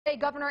Today,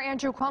 Governor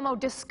Andrew Cuomo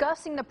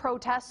discussing the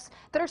protests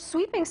that are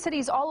sweeping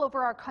cities all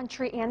over our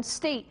country and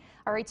state.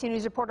 Our 18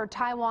 News reporter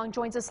Ty Wong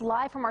joins us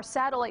live from our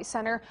satellite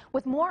center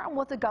with more on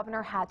what the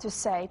governor had to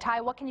say.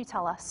 Ty, what can you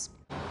tell us?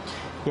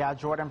 Yeah,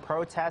 Jordan,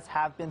 protests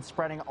have been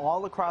spreading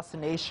all across the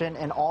nation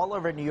and all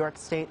over New York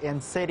State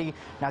and city.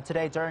 Now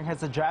today, during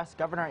his address,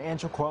 Governor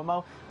Andrew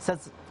Cuomo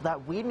says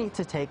that we need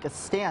to take a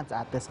stance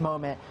at this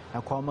moment. Now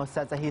Cuomo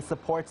says that he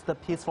supports the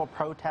peaceful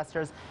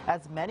protesters,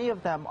 as many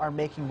of them are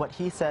making what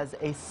he says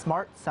a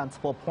smart,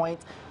 sensible point.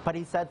 But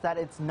he says that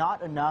it's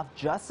not enough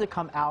just to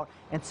come out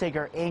and say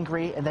you're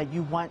angry and that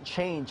you want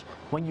change.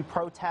 When you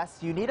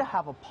protest, you need to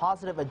have a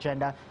positive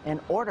agenda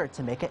in order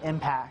to make an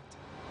impact.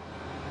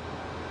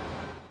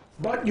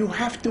 But you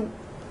have to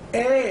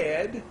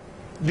add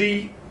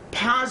the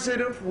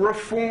positive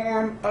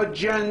reform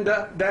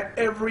agenda that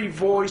every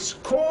voice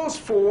calls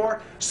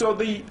for, so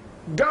the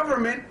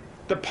government,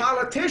 the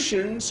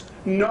politicians,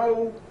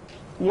 know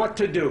what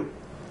to do.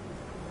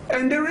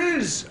 And there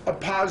is a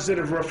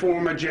positive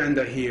reform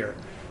agenda here.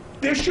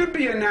 There should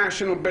be a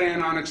national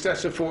ban on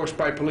excessive force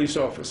by police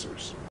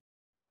officers.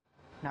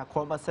 Now,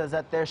 Cuomo says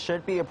that there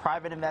should be a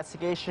private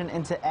investigation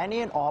into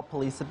any and all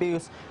police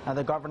abuse. Now,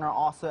 the governor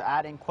also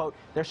adding, quote,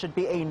 there should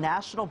be a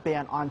national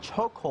ban on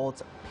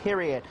chokeholds,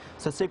 period.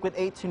 So stick with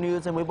 18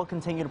 News, and we will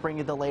continue to bring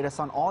you the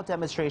latest on all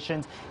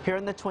demonstrations here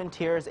in the Twin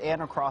Tiers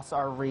and across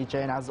our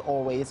region, as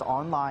always,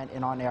 online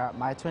and on air at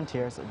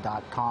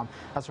mytwintiers.com.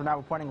 As we're now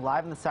reporting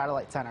live in the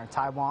Satellite Center,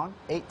 Ty Wong,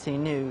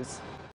 18 News.